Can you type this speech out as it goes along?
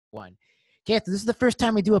One. Okay, so this is the first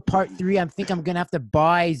time we do a part 3. I think I'm gonna have to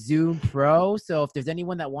buy Zoom Pro. So if there's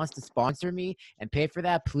anyone that wants to sponsor me and pay for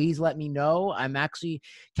that, please let me know. I'm actually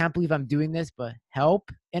can't believe I'm doing this, but help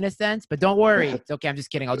in a sense. But don't worry, it's okay. I'm just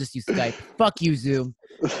kidding. I'll just use Skype. Fuck you, Zoom.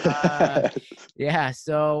 Yeah.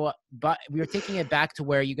 So, but we were taking it back to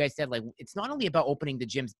where you guys said like it's not only about opening the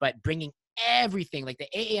gyms, but bringing everything. Like the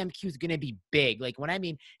AAMQ is gonna be big. Like when I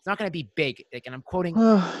mean it's not gonna be big. Like, and I'm quoting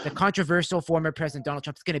the controversial former President Donald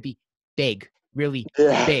Trump. It's gonna be big, really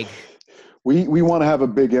big. We want to have a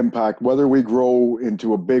big impact. Whether we grow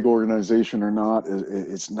into a big organization or not,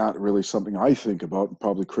 it's not really something I think about,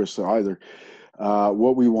 probably Chris either.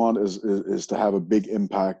 What we want is to have a big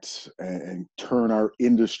impact and turn our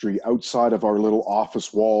industry outside of our little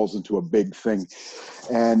office walls into a big thing.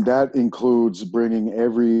 And that includes bringing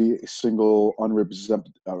every single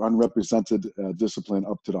unrepresented discipline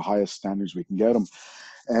up to the highest standards we can get them.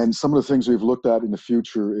 And some of the things we've looked at in the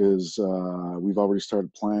future is we've already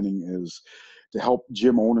started planning is to help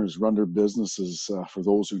gym owners run their businesses for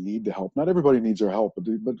those who need the help. Not everybody needs our help, but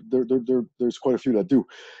there's quite a few that do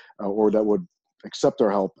or that would accept our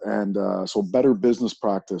help. And so better business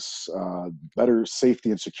practice, better safety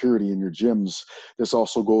and security in your gyms. This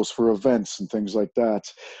also goes for events and things like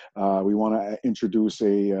that. We want to introduce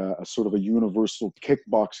a sort of a universal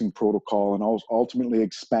kickboxing protocol and ultimately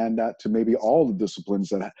expand that to maybe all the disciplines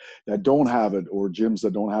that don't have it or gyms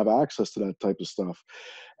that don't have access to that type of stuff.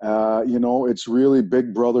 It's really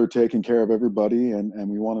Big Brother taking care of everybody, and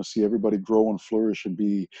we want to see everybody grow and flourish and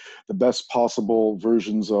be the best possible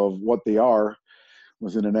versions of what they are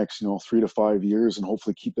within the next 3 to 5 years, and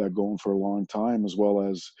hopefully keep that going for a long time, as well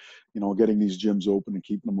as getting these gyms open and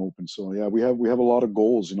keeping them open. So yeah, we have a lot of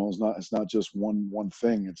goals. It's not just one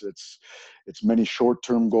thing. It's many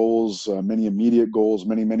short-term goals, many immediate goals,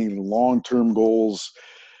 many long-term goals,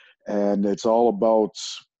 and it's all about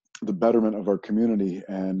the betterment of our community.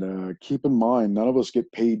 And keep in mind, none of us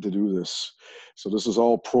get paid to do this. So this is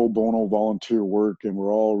all pro bono volunteer work, and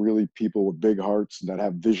we're all really people with big hearts that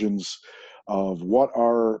have visions of what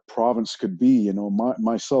our province could be.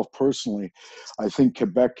 Myself personally, I think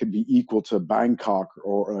Quebec could be equal to Bangkok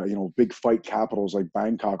or, big fight capitals like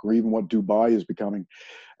Bangkok, or even what Dubai is becoming,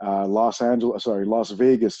 Las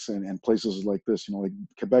Vegas and places like this. Like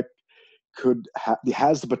Quebec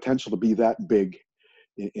has the potential to be that big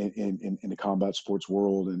in the combat sports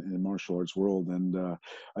world and in the martial arts world. And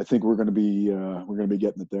I think we're going to be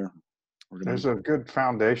getting it there. There's a good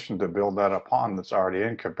foundation to build that upon that's already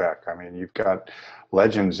in Quebec. I mean, you've got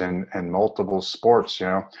legends in multiple sports,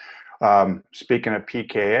 Speaking of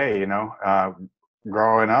PKA,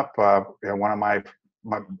 growing up, one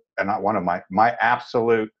of my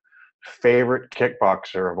absolute favorite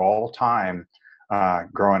kickboxer of all time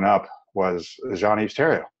growing up was Jean-Yves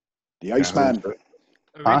Thériault. The Iceman.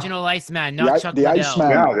 Original Iceman, not Chuck the Liddell. Iceman.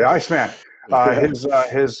 Yeah, the Iceman.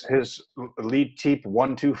 His lead teep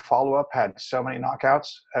 1-2 follow-up had so many knockouts.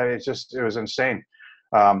 It was insane.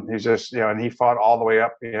 He's just, and he fought all the way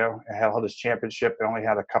up, held his championship. He only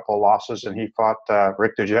had a couple of losses, and he fought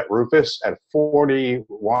Rick the Jet Rufus at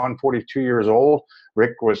 41, 42 years old.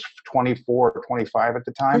 Rick was 24 or 25 at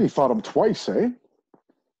the time. He fought him twice, eh?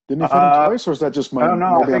 Didn't he fight him twice, or is that just my? I don't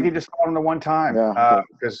know. I think he just fought him the one time. Yeah.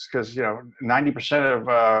 Because 90% of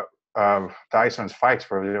the Iceman's fights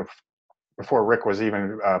were before Rick was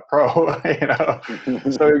even pro.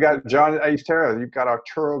 So you've got Jean-Yves Thériault, you've got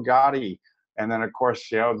Arturo Gatti, and then of course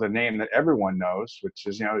the name that everyone knows, which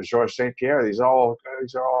is Georges St. Pierre. These are all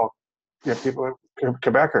people,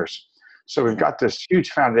 Quebecers. So we've got this huge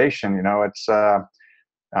foundation. It's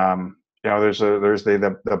there's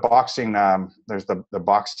the boxing there's the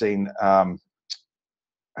boxing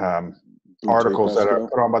articles that are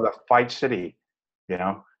put on by the Fight City,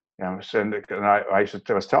 and I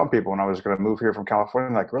was telling people when I was going to move here from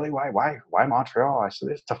California, like, really, why Montreal? I said,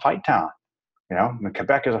 it's a fight town, and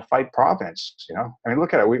Quebec is a fight province, I mean,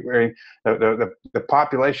 look at it. The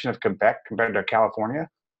population of Quebec compared to California,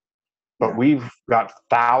 but we've got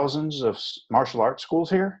thousands of martial arts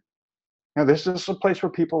schools here. This is a place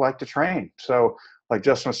where people like to train. So like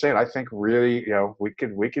Justin was saying, I think really, we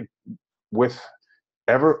could with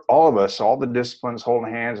all of us, all the disciplines,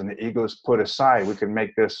 holding hands and the egos put aside, we can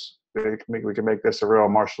make this a real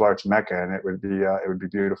martial arts mecca, and it would be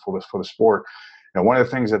beautiful for the sport. One of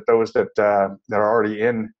the things that those that are already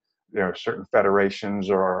in certain federations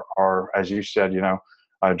or are, as you said,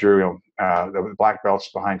 Drew, the black belts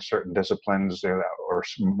behind certain disciplines or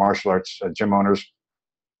martial arts gym owners,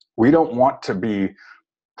 we don't want to be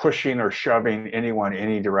pushing or shoving anyone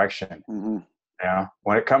any direction. Mm-hmm.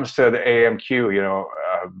 When it comes to the AAMQ,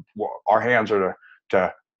 our hands are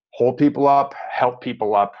to hold people up, help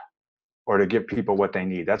people up, or to give people what they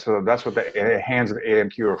need. That's what the hands of the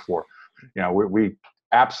AAMQ are for. You know, we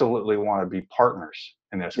absolutely want to be partners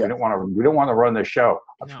in this. Yeah. We don't want to run this show.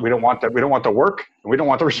 No. We don't want that. We don't want the work, and we don't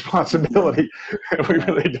want the responsibility. We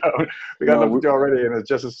really don't. We got enough to do already, and as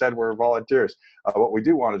just as said, we're volunteers. What we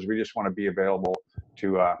do want is we just want to be available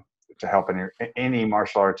to help any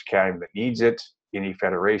martial arts academy that needs it, any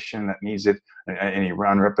federation that needs it, any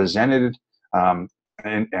unrepresented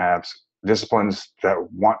disciplines that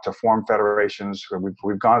want to form federations.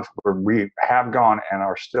 We have gone and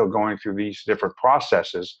are still going through these different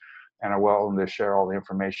processes, and are willing to share all the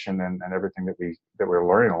information and everything that we're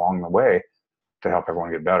learning along the way to help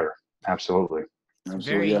everyone get better. Absolutely.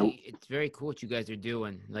 It's very cool what you guys are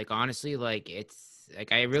doing. Like, honestly, like, it's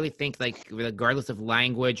like, I really think, like, regardless of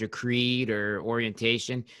language or creed or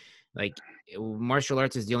orientation, like, martial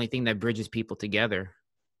arts is the only thing that bridges people together.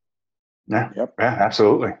 Yeah. Yep. Yeah,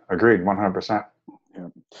 absolutely. Agreed. 100%.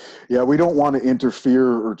 Yeah, we don't want to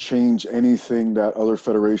interfere or change anything that other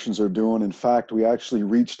federations are doing. In fact, we actually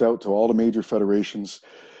reached out to all the major federations,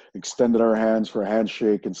 extended our hands for a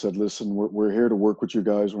handshake, and said, listen, we're here to work with you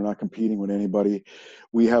guys. We're not competing with anybody.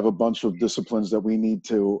 We have a bunch of disciplines that we need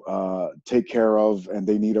to take care of, and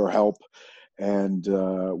they need our help. And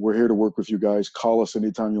we're here to work with you guys. Call us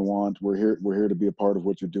anytime you want. We're here to be a part of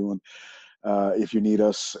what you're doing. If you need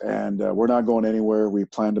us, and we're not going anywhere. We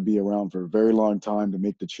plan to be around for a very long time to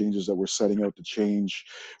make the changes that we're setting out to change.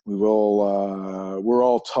 We will. We're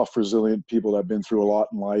all tough, resilient people that have been through a lot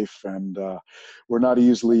in life, and we're not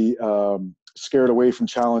easily scared away from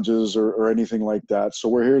challenges or anything like that. So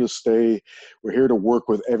we're here to stay. We're here to work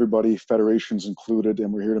with everybody, federations included,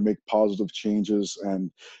 and we're here to make positive changes, and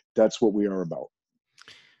that's what we are about.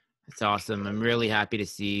 It's awesome. I'm really happy to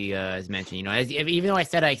see, as mentioned, you know, even though I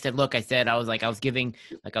said, I was giving,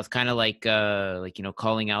 like, I was kind of like, you know,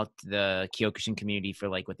 calling out the Kyokushin community for,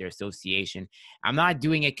 like, with their association. I'm not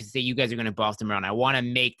doing it because you guys are going to boss them around. I want to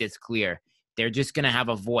make this clear. They're just going to have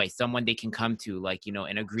a voice, someone they can come to, like, you know,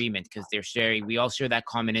 in agreement, because we all share that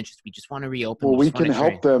common interest. We just want to reopen. Well, we can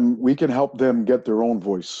help them get their own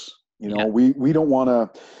voice. You know, we don't want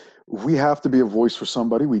to. We have to be a voice for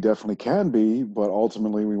somebody. We definitely can be, but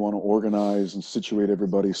ultimately we want to organize and situate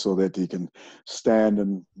everybody so that they can stand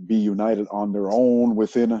and be united on their own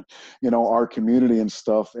within, you know, our community and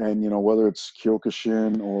stuff. And, you know, whether it's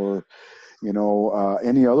Kyokushin or, you know,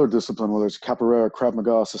 any other discipline, whether it's Capoeira, Krav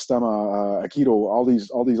Maga, Sistema, Aikido, all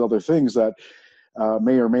these other things that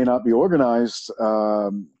may or may not be organized,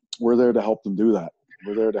 we're there to help them do that.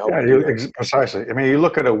 We're there to help them do that. Precisely. I mean, you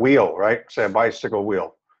look at a wheel, right? Say a bicycle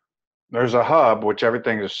wheel. There's a hub, which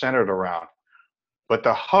everything is centered around, but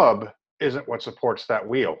the hub isn't what supports that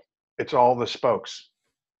wheel. It's all the spokes.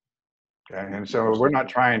 Okay? And so we're not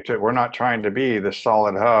trying to be the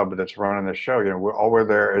solid hub that's running the show. You know, all we're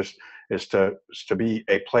there is to be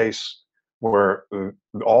a place where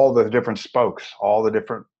all the different spokes, all the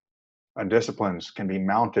different disciplines can be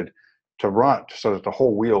mounted to run, so that the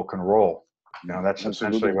whole wheel can roll. You know, that's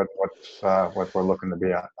essentially what we're looking to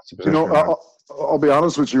be at. You know, I'll be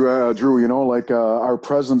honest with you, Drew. You know, like our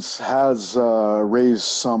presence has raised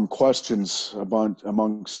some questions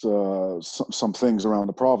amongst some things around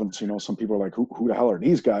the province. You know, some people are like, "Who the hell are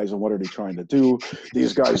these guys, and what are they trying to do?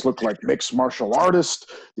 These guys look like mixed martial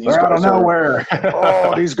artists. They're out of nowhere.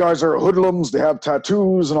 These guys are hoodlums. They have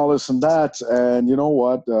tattoos and all this and that." And you know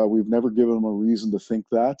what? We've never given them a reason to think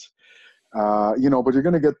that. You know, but you're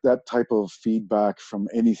going to get that type of feedback from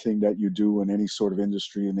anything that you do in any sort of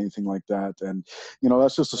industry and anything like that. And, you know,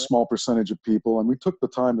 that's just a small percentage of people. And we took the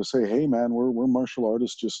time to say, hey, man, we're martial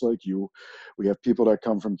artists just like you. We have people that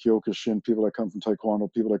come from Kyokushin, people that come from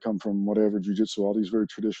Taekwondo, people that come from whatever, Jiu-Jitsu, all these very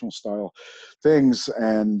traditional style things.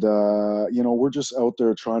 And, you know, we're just out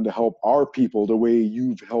there trying to help our people the way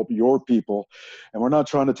you've helped your people. And we're not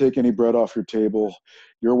trying to take any bread off your table.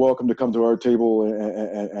 You're welcome to come to our table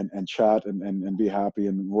and chat and be happy.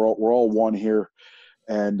 And we're all one here.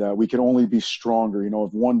 And we can only be stronger. You know,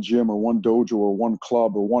 if one gym or one dojo or one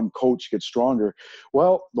club or one coach gets stronger,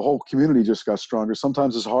 well, the whole community just got stronger.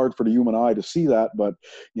 Sometimes it's hard for the human eye to see that, but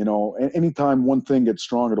you know, anytime one thing gets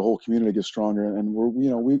stronger, the whole community gets stronger. And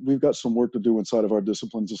we've got some work to do inside of our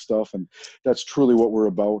disciplines and stuff, and that's truly what we're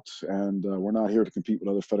about. And we're not here to compete with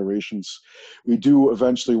other federations. We do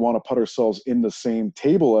eventually want to put ourselves in the same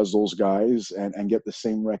table as those guys and get the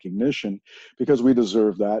same recognition, because we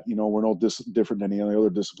deserve that. You know, we're no different than any other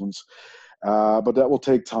disciplines, but that will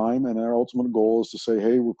take time. And our ultimate goal is to say,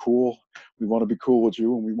 hey, we're cool. We want to be cool with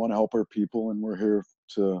you, and we want to help our people, and we're here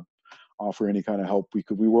to offer any kind of help we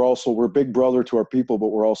could. We're big brother to our people, but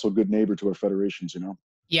we're also good neighbor to our federations. You know.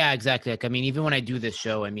 Yeah, exactly. Like, I mean, even when I do this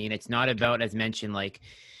show, I mean, it's not about, as mentioned, like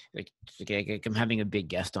I'm having a big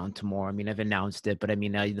guest on tomorrow. I mean, I've announced it, but I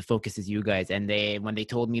mean, the focus is you guys. And when they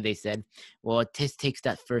told me, they said, well, it just takes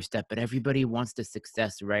that first step, but everybody wants the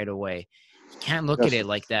success right away. You can't look at Yes. it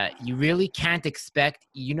like that. You really can't expect,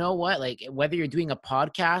 you know what, like whether you're doing a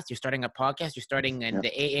podcast, you're starting in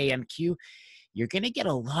the AAMQ, you're going to get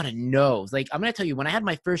a lot of no's. Like, I'm going to tell you, when I had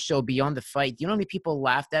my first show, Beyond the Fight, you know how many people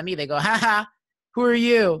laughed at me? They go, ha, who are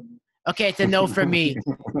you? Okay, it's a no from me.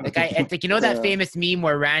 It's like, you know that famous meme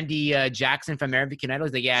where Randy Jackson from American Idol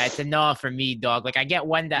is like, yeah, it's a no from me, dog. Like, I get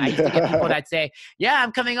one that I used to get people that say, yeah,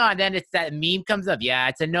 I'm coming on. Then it's that meme comes up. Yeah,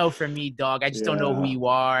 it's a no from me, dog. I just don't know who you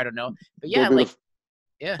are. I don't know. But yeah,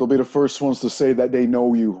 they'll be the first ones to say that they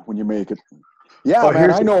know you when you make it. Yeah, well,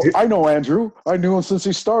 man, I know Andrew. I knew him since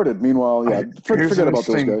he started. Meanwhile, yeah, forget about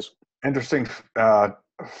those guys. Interesting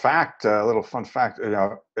fact, a little fun fact. You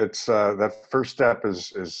know, it's that first step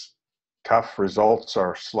is tough. Results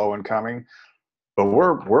are slow in coming, but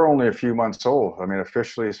we're only a few months old. I mean,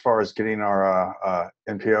 officially, as far as getting our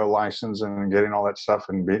NPO license and getting all that stuff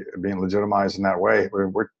and being legitimized in that way,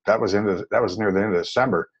 that was near the end of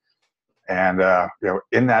December. And you know,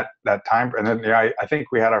 in that time, and then you know, I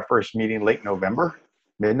think we had our first meeting late November,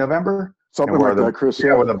 mid-November, something like that, Chris.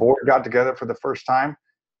 Yeah, when the board got together for the first time.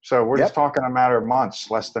 So we're just talking a matter of months,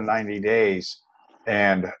 less than 90 days,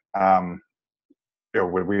 and you know,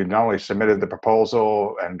 we not only submitted the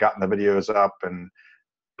proposal and gotten the videos up,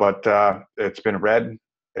 but it's been read.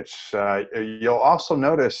 It's you'll also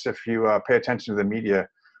notice if you pay attention to the media,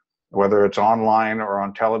 whether it's online or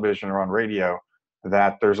on television or on radio,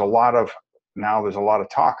 that there's a lot of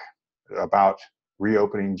talk about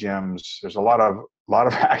reopening gyms. There's a lot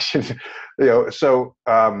of action, you know. So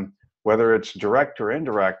whether it's direct or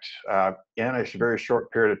indirect, in a very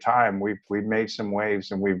short period of time, we've made some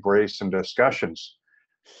waves and we've raised some discussions,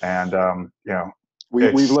 and you know,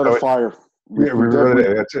 we've lit a fire.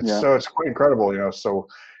 So it's quite incredible, you know. So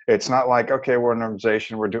it's not like, okay, we're an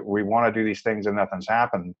organization, we want to do these things and nothing's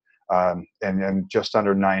happened. And just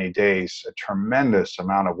under 90 days, a tremendous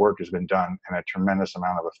amount of work has been done and a tremendous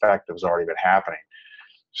amount of effect has already been happening.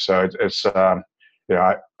 So it's you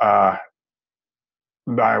know,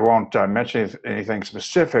 I won't mention anything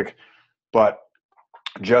specific, but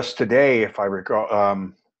just today, if I recall,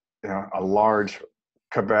 you know, a large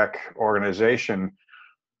Quebec organization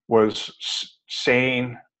was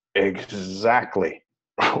saying exactly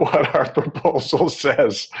what our proposal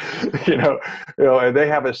says, you know, and they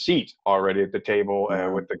have a seat already at the table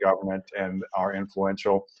with the government and are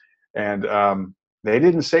influential. And they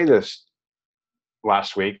didn't say this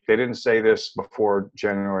last week. They didn't say this before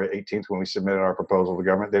January 18th when we submitted our proposal to the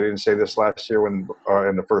government. They didn't say this last year when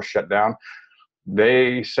in the first shutdown.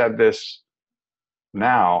 They said this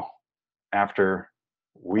now after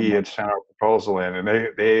we had sent our proposal in, and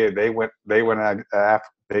they went after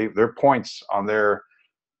their points on their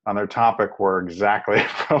topic were exactly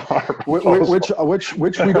from our proposal. which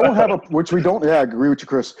we don't have I agree with you,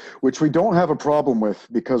 Chris, which we don't have a problem with,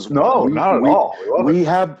 because not at all. We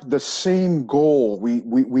have the same goal. We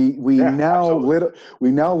now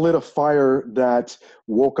lit a fire that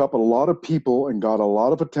woke up a lot of people and got a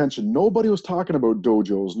lot of attention. Nobody was talking about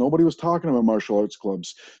dojos. Nobody was talking about martial arts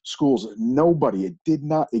clubs, schools. Nobody. It did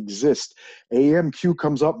not exist. AAMQ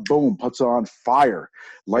comes up, boom, puts on fire,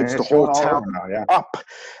 lights the whole town up.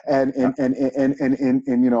 And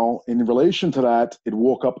you know, in relation to that, it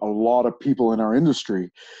woke up a lot of people in our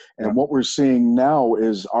industry. And what we're seeing now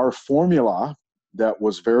is our formula that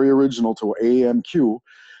was very original to AAMQ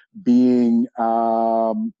being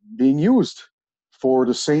used for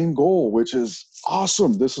the same goal, which is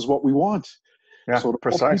awesome. This is what we want. Yeah, so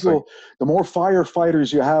precisely. The more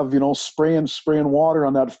firefighters you have, you know, spraying water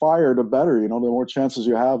on that fire, the better. You know, the more chances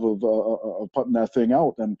you have of putting that thing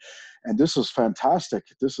out. And this is fantastic.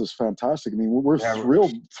 This is fantastic. I mean, we're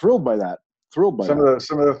thrilled by that. Some of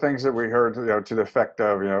the things that we heard, you know, to the effect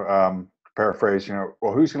of, you know, paraphrase, you know,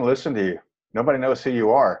 well, who's going to listen to you? Nobody knows who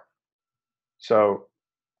you are. So,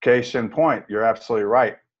 case in point, you're absolutely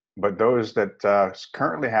right. But those that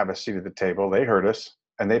currently have a seat at the table, they heard us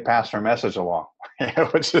and they passed our message along.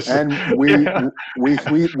 Which is, and we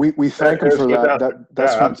thank them for that.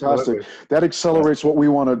 That's fantastic. Absolutely. That accelerates what we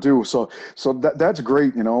want to do. So that's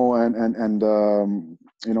great, you know, and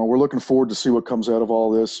you know, we're looking forward to see what comes out of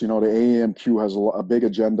all this. You know, the AAMQ has a big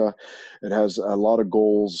agenda. It has a lot of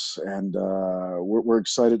goals, and we're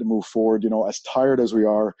excited to move forward. You know, as tired as we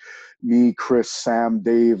are, me, Chris, Sam,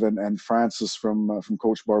 Dave, and Francis from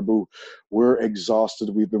Coach Barbu, we're exhausted.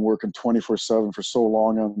 We've been working 24/7 for so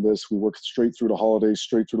long on this. We work straight through the holidays,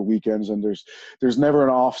 straight through the weekends, and there's never an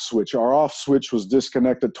off switch. Our off switch was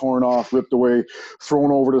disconnected, torn off, ripped away,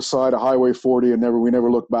 thrown over the side of Highway 40, and we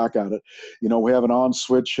never looked back at it. You know, we have an on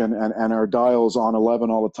switch, and our dial's on 11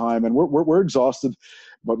 all the time, and we're exhausted,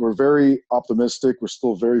 but we're very optimistic. We're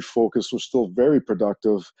still very focused. We're still very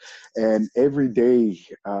productive. And every day,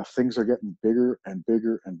 things are getting bigger and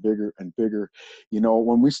bigger and bigger and bigger. You know,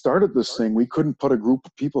 when we started this thing, we couldn't put a group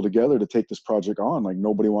of people together to take this project on. Like,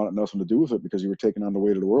 nobody wanted nothing to do with it because you were taking on the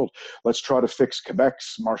weight of the world. Let's try to fix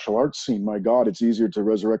Quebec's martial arts scene. My God, it's easier to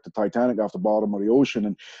resurrect the Titanic off the bottom of the ocean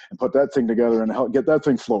and put that thing together and help get that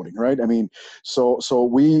thing floating, right? I mean, so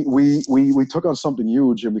we took on something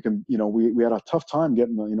huge, and we had a tough time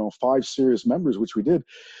getting 5 serious members, which we did.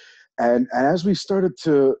 And as we started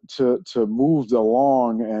to move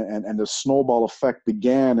along, and the snowball effect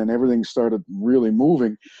began, and everything started really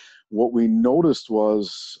moving, what we noticed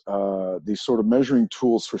was these sort of measuring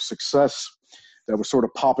tools for success that were sort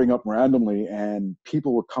of popping up randomly, and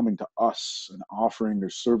people were coming to us and offering their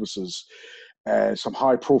services, and some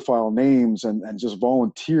high profile names and just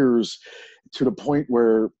volunteers, to the point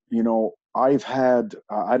where, I've had,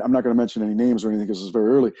 I'm not going to mention any names or anything because it's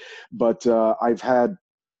very early, but I've had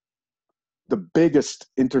the biggest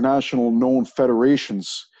international known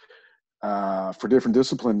federations for different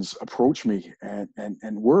disciplines approach me, and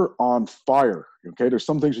we're on fire. Okay, there's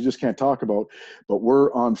some things you just can't talk about, but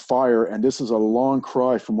we're on fire. And this is a long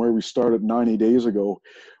cry from where we started 90 days ago,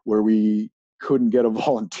 where we couldn't get a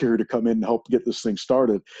volunteer to come in and help get this thing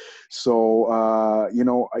started. So,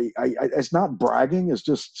 it's not bragging, it's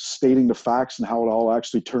just stating the facts and how it all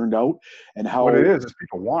actually turned out, and how what it is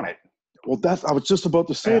people want it. Well, I was just about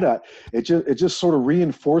to say that. It just sort of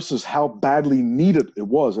reinforces how badly needed it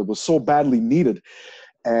was. It was so badly needed.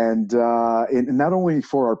 And not only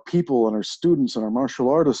for our people and our students and our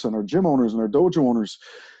martial artists and our gym owners and our dojo owners,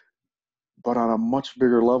 but on a much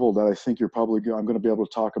bigger level that I think I'm going to be able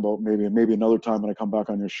to talk about maybe another time when I come back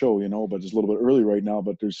on your show, but it's a little bit early right now.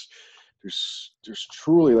 But there's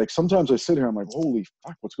truly, like, sometimes I sit here, I'm like, holy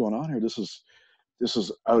fuck, what's going on here? This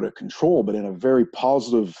is out of control, but in a very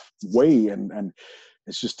positive way. And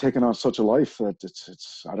it's just taken on such a life that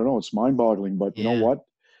it's I don't know, it's mind boggling, but you know what?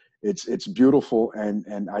 It's beautiful.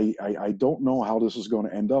 And I don't know how this is going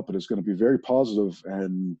to end up, but it's going to be very positive,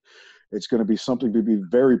 and it's going to be something to be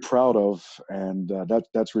very proud of. And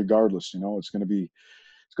that's regardless, it's going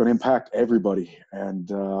to impact everybody.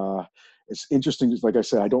 And it's interesting. Like I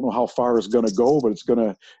said, I don't know how far it's going to go, but it's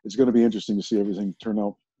going to be interesting to see everything turn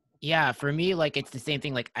out. Yeah, for me, like, it's the same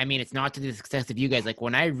thing. Like, I mean, it's not to the success of you guys. Like,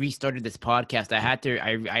 when I restarted this podcast,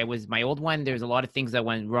 I was my old one. There's a lot of things that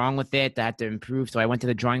went wrong with it that I had to improve. So I went to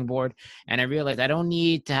the drawing board, and I realized I don't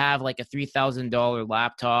need to have like a $3,000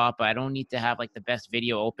 laptop. I don't need to have like the best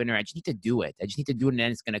video opener. I just need to do it. And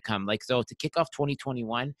then it's going to come. Like, so to kick off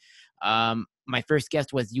 2021, my first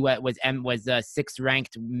guest was 6th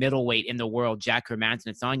ranked middleweight in the world, Jack Hermanson.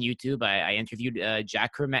 It's on YouTube. I interviewed the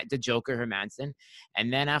Joker Hermanson,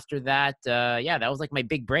 and then after that, that was like my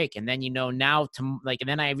big break. And then and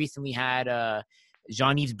then I recently had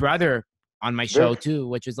Jean-Yves' brother on my show too,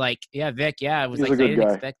 which was like, Vic, it was like, I didn't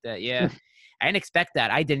expect that. Yeah, I didn't expect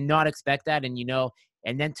that. I did not expect that, and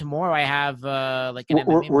and then tomorrow I have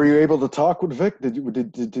Were you able to talk with Vic?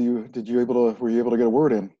 Were you able to get a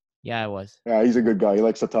word in? Yeah, I was. Yeah, he's a good guy. He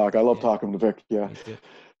likes to talk. I love talking to Vic. Yeah.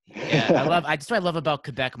 Yeah, that's what I love about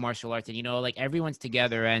Quebec martial arts, and like, everyone's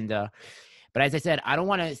together. And but as I said, I don't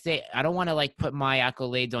want to like put my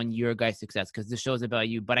accolades on your guys' success, because this show's about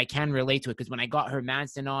you. But I can relate to it, because when I got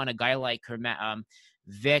Hermanson on, a guy like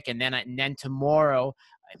Vic, and then tomorrow,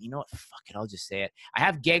 you know what? Fuck it, I'll just say it. I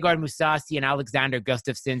have Gegard Mousasi and Alexander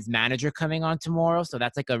Gustafson's manager coming on tomorrow, so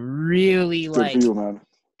that's like a really good for you, man.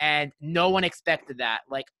 And no one expected that.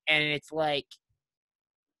 Like, and it's like,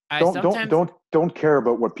 don't care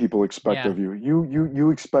about what people expect of you. You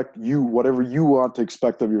expect whatever you want to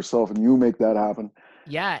expect of yourself, and you make that happen.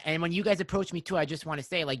 Yeah, and when you guys approach me too, I just want to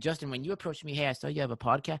say, like, Justin, when you approached me, hey, I saw you have a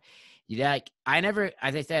podcast. Like, I never,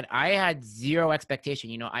 as I said, I had zero expectation.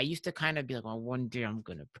 I used to kind of be like, well, one day I'm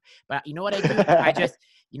gonna, but you know what I do? I just,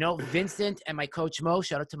 Vincent and my coach Mo,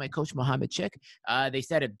 shout out to my coach Mohammed Chick. They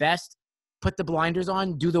said it best. Put the blinders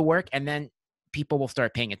on, do the work, and then people will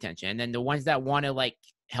start paying attention. And then the ones that want to like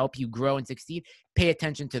help you grow and succeed, pay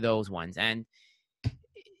attention to those ones. And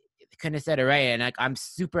couldn't have said it right. And I'm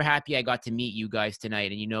super happy I got to meet you guys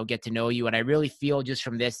tonight and, you know, get to know you. And I really feel just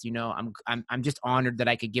from this, you know, I'm just honored that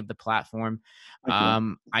I could give the platform.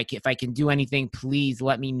 If I can do anything, please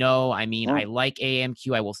let me know. I mean, I like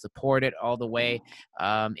AAMQ. I will support it all the way.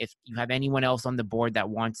 If you have anyone else on the board that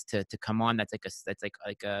wants to come on, that's like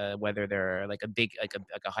a whether they're like a big, like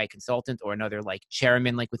a high consultant or another like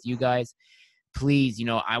chairman, like with you guys, please, you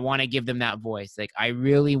know, I want to give them that voice. Like, I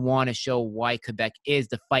really want to show why Quebec is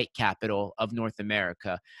the fight capital of North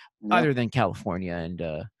America, other than California and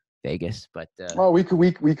Vegas. But well, we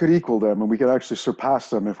could equal them, and we could actually surpass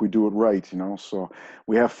them if we do it right. You know, so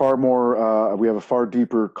we have far more. We have a far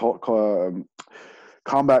deeper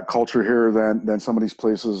combat culture here than some of these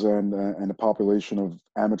places, and the population of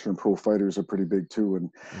amateur and pro fighters are pretty big too,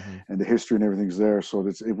 and the history and everything's there. So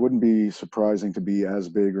it wouldn't be surprising to be as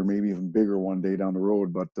big or maybe even bigger one day down the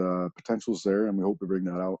road. But potential's there, and we hope to bring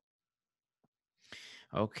that out.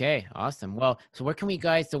 Okay, awesome. Well, so where can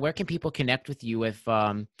people connect with you if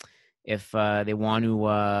they want to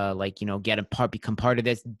like, you know, become part of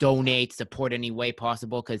this, donate, support any way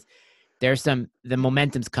possible? Because the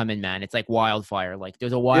momentum's coming, man. It's like wildfire. Like,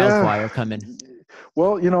 there's a wildfire coming.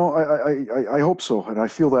 Well, you know, I hope so. And I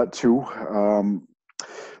feel that too.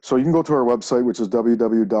 So you can go to our website, which is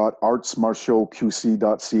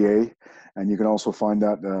www.artsmartialqc.ca. And you can also find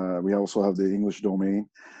that we also have the English domain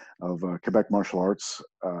of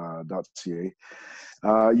quebecmartialarts.ca.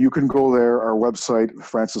 You can go there, our website.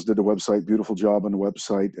 Francis did the website, beautiful job on the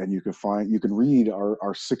website, and you can read our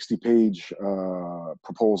 60-page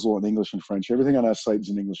proposal in English and French. Everything on that site is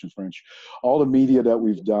in English and French. All the media that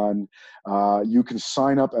we've done, you can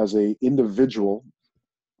sign up as an individual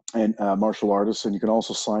and martial artist, and you can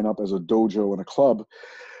also sign up as a dojo and a club.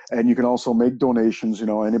 And you can also make donations. You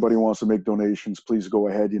know, anybody who wants to make donations, please go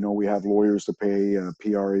ahead. You know, we have lawyers to pay,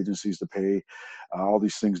 PR agencies to pay, all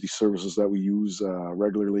these things, these services that we use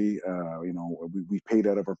regularly. You know, we paid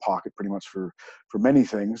out of our pocket pretty much for many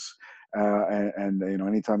things. And you know,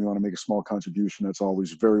 anytime you want to make a small contribution, that's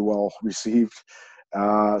always very well received.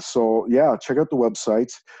 So yeah, check out the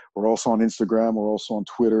website. We're also on Instagram. We're also on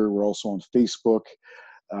Twitter. We're also on Facebook.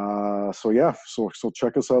 So yeah, so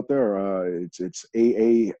check us out there. It's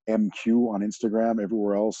AAMQ on Instagram.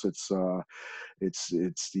 Everywhere else, it's the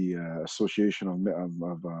Association of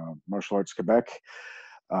Martial Arts Quebec,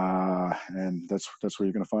 and that's where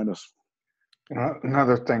you're going to find us.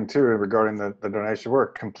 Another thing too regarding the donation, we're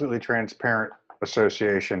a completely transparent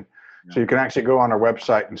association, so you can actually go on our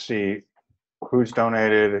website and see who's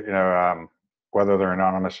donated. You know, whether they're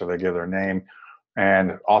anonymous or they give their name,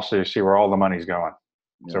 and also you see where all the money's going.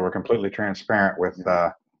 So we're completely transparent with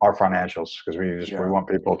our financials, because we want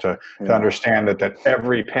people to understand that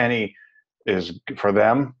every penny is for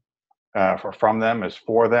them, from them is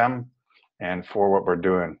for them, and for what we're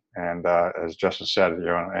doing. And as Justin said, you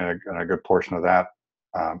know, and a good portion of that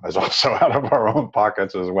is also out of our own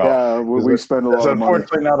pockets as well. Yeah, we spend a lot of money.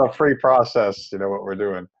 It's unfortunately not a free process, you know, what we're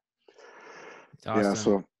doing. It's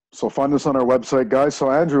awesome. Yeah, so find us on our website, guys.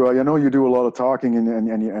 So Andrew, I know you do a lot of talking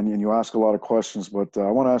and you ask a lot of questions, but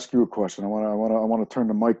I want to ask you a question. I want to turn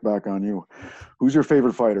the mic back on you. Who's your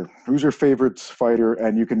favorite fighter? Who's your favorite fighter?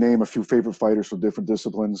 And you can name a few favorite fighters from different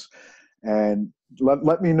disciplines. And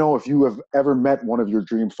let me know if you have ever met one of your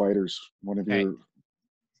dream fighters.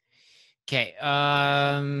 Okay.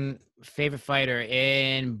 Favorite fighter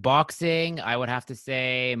in boxing, I would have to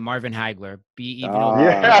say Marvin Hagler.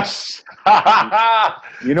 Yes.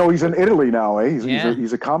 You know, he's in Italy now, eh?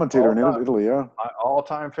 He's a commentator in Italy, yeah. My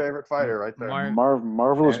all-time favorite fighter right there.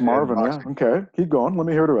 Marvelous Marvin, yeah. Okay, keep going. Let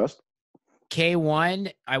me hear the rest.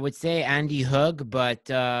 K1, I would say Andy Hug,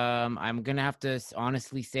 but I'm going to have to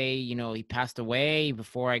honestly say, you know, he passed away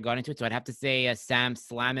before I got into it. So I'd have to say Sam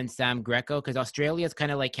Greco, because Australia is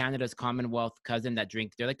kind of like Canada's Commonwealth cousin that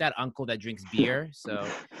they're like that uncle that drinks beer. So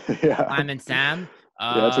Slam and Sam.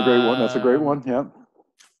 Yeah, that's a great one. That's a great one, yeah.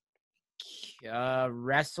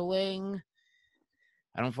 Wrestling.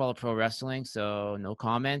 I don't follow pro wrestling, so no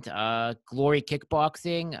comment. Glory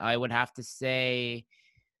Kickboxing, I would have to say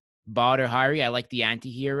Badr Hari. I like the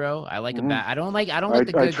anti-hero. I like I don't like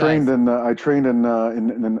the good I trained guys. I trained in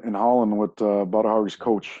Holland with Badr Hari's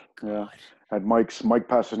coach. Yeah. At Mike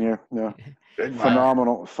Passanier. Yeah.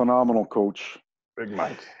 Phenomenal coach. Big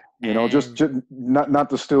Mike. You know, just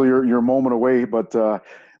not to steal your moment away, but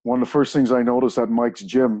one of the first things I noticed at Mike's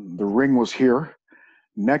gym, the ring was here.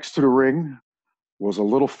 Next to the ring was a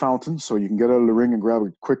little fountain, so you can get out of the ring and grab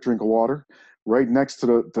a quick drink of water. Right next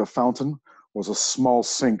to the fountain was a small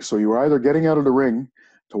sink. So you were either getting out of the ring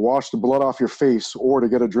to wash the blood off your face or to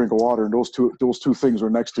get a drink of water. And those two things were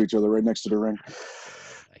next to each other, right next to the ring.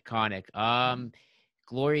 Iconic.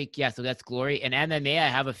 Glory. Yeah, so that's Glory. And MMA, I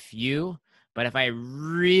have a few, but if I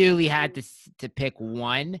really had to pick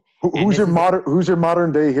one, Who's your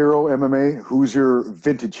modern day hero MMA? Who's your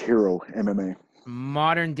vintage hero MMA?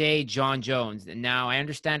 Modern day John Jones. Now I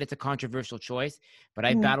understand it's a controversial choice, but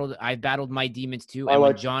I battled my demons too. And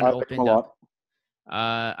when John opened up,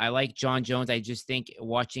 I like John Jones. I just think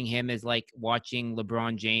watching him is like watching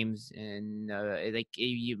LeBron James, and like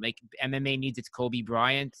MMA needs its Kobe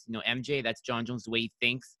Bryant, MJ. That's John Jones, the way he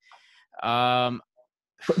thinks.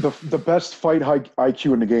 The best fight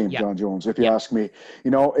IQ in the game, John Jones, if you ask me.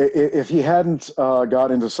 If he hadn't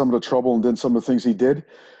got into some of the trouble and did some of the things he did,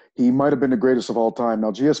 he might have been the greatest of all time.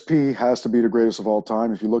 Now, GSP has to be the greatest of all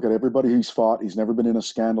time. If you look at everybody he's fought, he's never been in a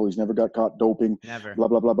scandal. He's never got caught doping, blah,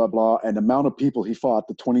 blah, blah, blah, blah. And the amount of people he fought,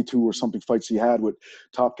 the 22 or something fights he had with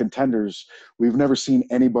top contenders, we've never seen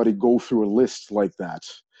anybody go through a list like that.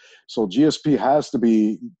 So GSP has to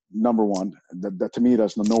be number one. That to me,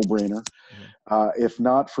 that's a no-brainer. If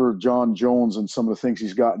not for John Jones and some of the things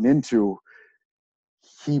he's gotten into,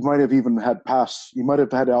 he might have even he might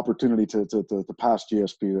have had the opportunity to pass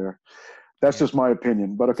GSP there. That's just my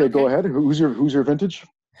opinion. But okay, go ahead. Who's your vintage?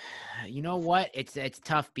 You know what? It's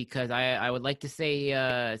tough because I would like to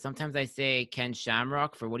say sometimes I say Ken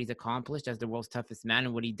Shamrock for what he's accomplished as the world's toughest man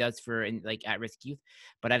and what he does for at-risk youth.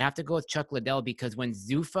 But I'd have to go with Chuck Liddell because when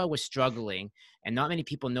Zuffa was struggling, and not many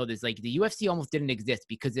people know this, like the UFC almost didn't exist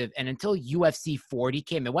because and until UFC 40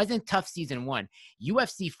 came, it wasn't tough season 1.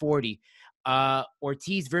 UFC 40,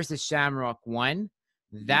 Ortiz versus Shamrock 1.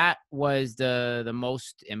 That was the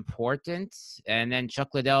most important. And then Chuck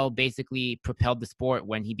Liddell basically propelled the sport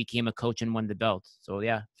when he became a coach and won the belt. So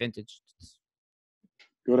yeah, vintage.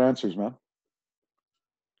 Good answers, man.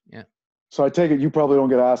 Yeah. So I take it you probably don't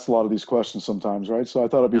get asked a lot of these questions sometimes, right? So I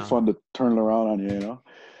thought it'd be fun to turn it around on you,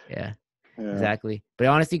 Yeah. Exactly. But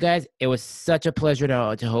honestly, guys, it was such a pleasure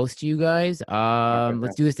to host you guys.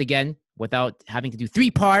 Let's do this again without having to do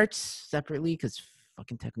 3 parts separately because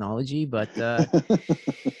fucking technology. But I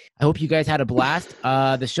hope you guys had a blast.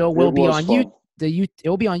 The show will be on YouTube. It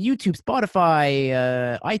will be on YouTube,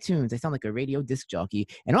 Spotify, iTunes. I sound like a radio disc jockey,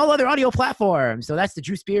 and all other audio platforms. So that's the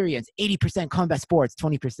Drew Experience. 80% combat sports,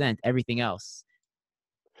 20% everything else.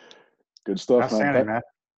 Good stuff, man.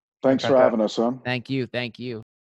 Thanks for having us, son. Thank you.